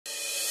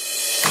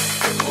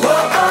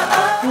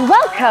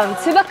Welcome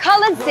to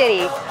Bacolod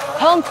City,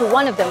 home to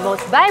one of the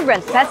most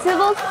vibrant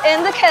festivals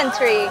in the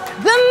country,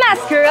 the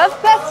Masquerade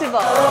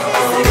Festival.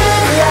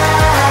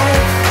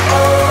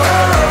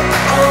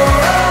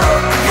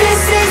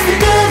 This is the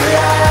good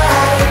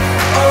life.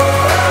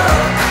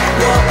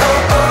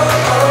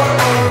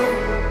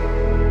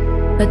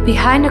 But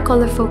behind the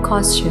colorful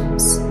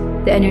costumes,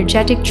 the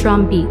energetic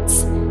drum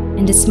beats,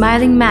 and the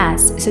smiling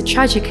mask is a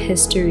tragic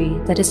history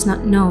that is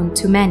not known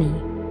to many.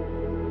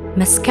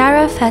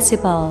 Masquerade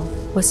Festival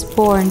was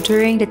born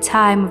during the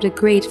time of the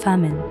Great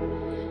Famine,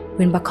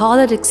 when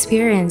Bacolod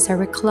experienced a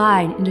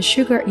decline in the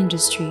sugar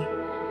industry,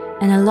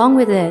 and along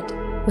with it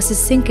was the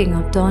sinking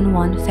of Don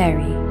Juan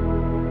Ferry.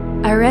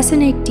 I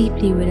resonate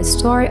deeply with the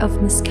story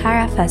of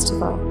Masquerade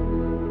Festival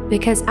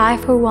because I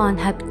for one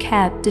have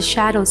kept the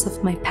shadows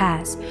of my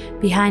past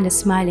behind a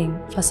smiling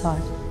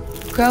facade.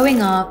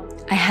 Growing up,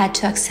 I had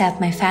to accept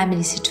my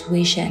family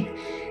situation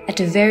at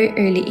a very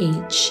early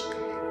age.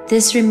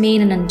 This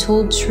remained an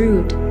untold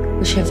truth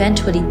which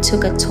eventually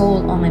took a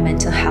toll on my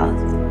mental health.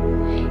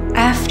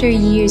 After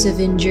years of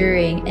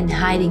enduring and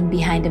hiding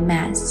behind a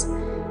mask,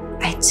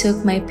 I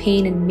took my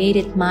pain and made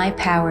it my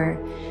power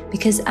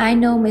because I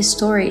know my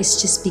story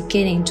is just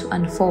beginning to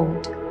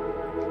unfold,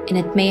 and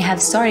it may have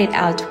started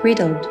out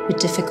riddled with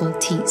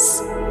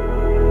difficulties.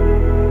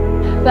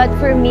 But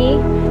for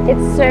me, it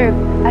served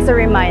as a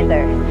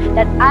reminder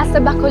that as a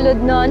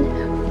Bacolod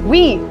nun,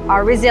 we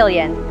are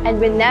resilient and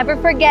we never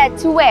forget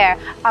to wear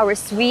our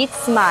sweet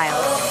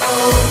smiles.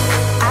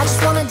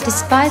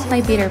 Despite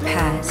my bitter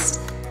past,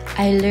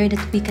 I learned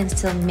that we can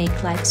still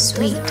make life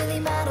sweet,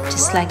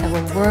 just like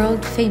our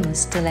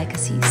world-famous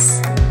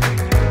delicacies.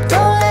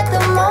 Don't let the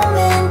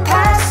moment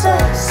pass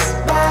us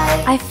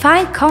by. I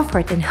find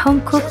comfort in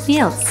home-cooked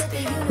meals,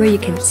 where you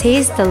can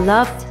taste the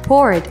love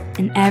poured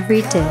in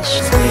every dish.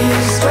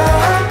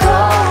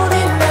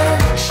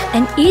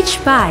 And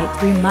each bite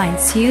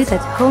reminds you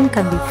that home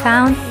can be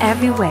found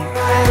everywhere.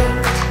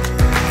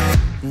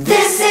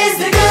 This is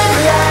the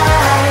good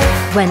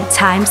life. When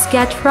times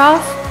get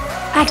rough,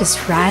 I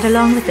just ride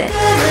along with it.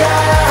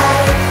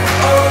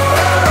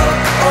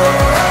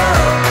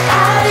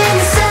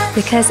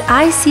 Because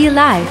I see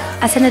life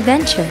as an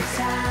adventure,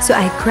 so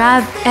I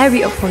grab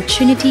every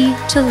opportunity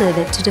to live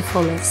it to the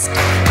fullest.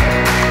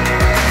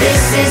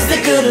 This is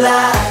the good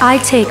life. I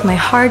take my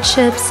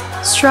hardships,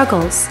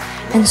 struggles,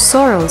 and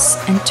sorrows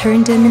and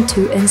turn them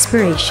into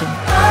inspiration.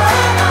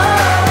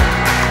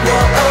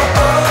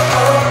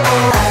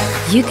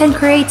 You can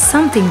create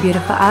something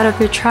beautiful out of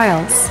your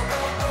trials,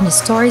 and the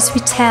stories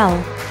we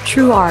tell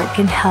through art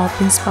can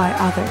help inspire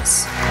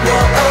others.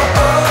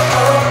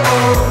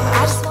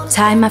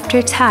 Time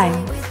after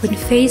time, when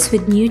faced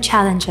with new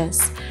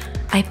challenges,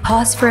 I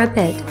pause for a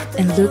bit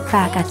and look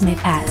back at my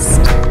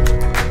past.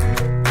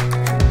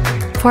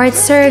 For it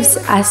serves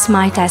as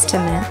my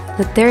testament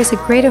that there is a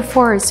greater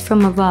force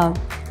from above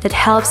that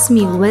helps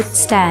me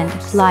withstand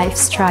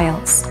life's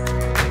trials.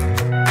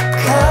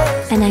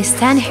 And I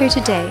stand here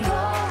today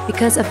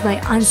because of my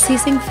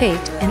unceasing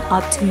faith and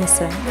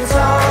optimism. It's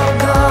all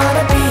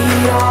gonna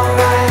be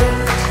alright.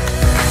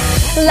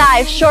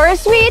 Life sure is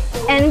sweet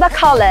in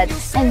Bacolod,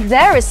 and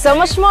there is so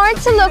much more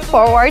to look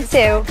forward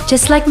to.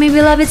 Just like my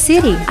beloved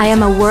city, I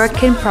am a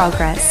work in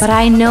progress, but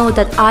I know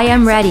that I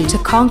am ready to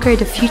conquer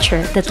the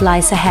future that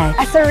lies ahead.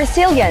 As a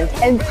resilient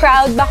and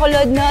proud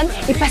Bacolod nun,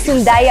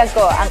 ipasundaya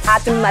ko ang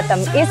ating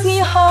matamis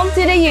ngayong home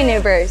to the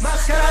universe.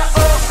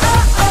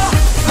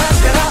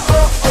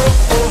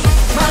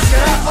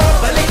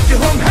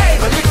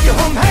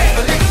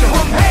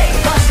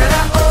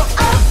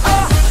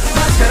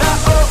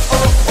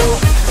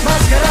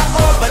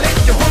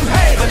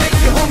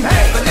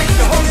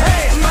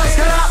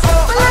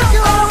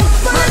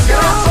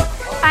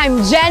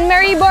 I'm Jan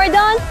Marie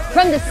Bordon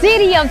from the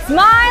City of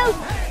Smiles,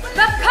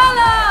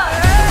 Bacolod!